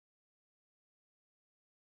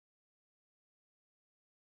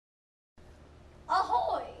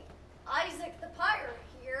Ahoy! Isaac the Pirate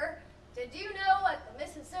here. Did you know at the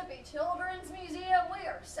Mississippi Children's Museum we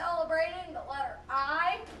are celebrating the letter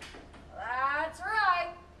I? That's right.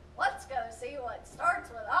 Let's go see what starts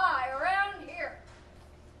with I around here.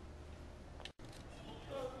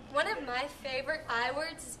 One of my favorite I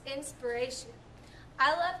words is inspiration.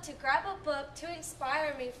 I love to grab a book to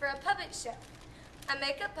inspire me for a puppet show. I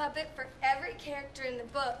make a puppet for every character in the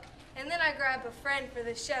book, and then I grab a friend for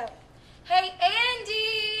the show. Hey,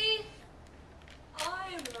 Andy!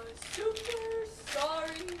 I'm a super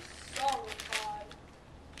sorry sauropod.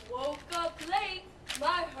 Woke up late,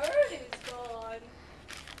 my herd is gone.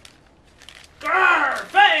 Grrr!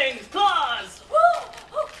 Fangs! Claws!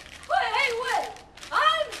 Wait!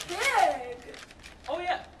 I'm big! Oh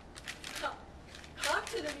yeah. Come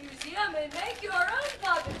to the museum and make your own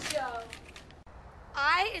puppet show.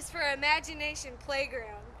 I is for Imagination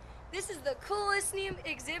Playground. This is the coolest new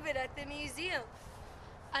exhibit at the museum.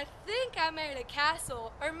 I think I made a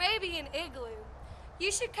castle, or maybe an igloo. You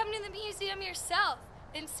should come to the museum yourself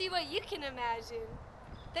and see what you can imagine.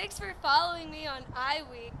 Thanks for following me on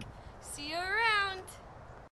iWeek. See you around.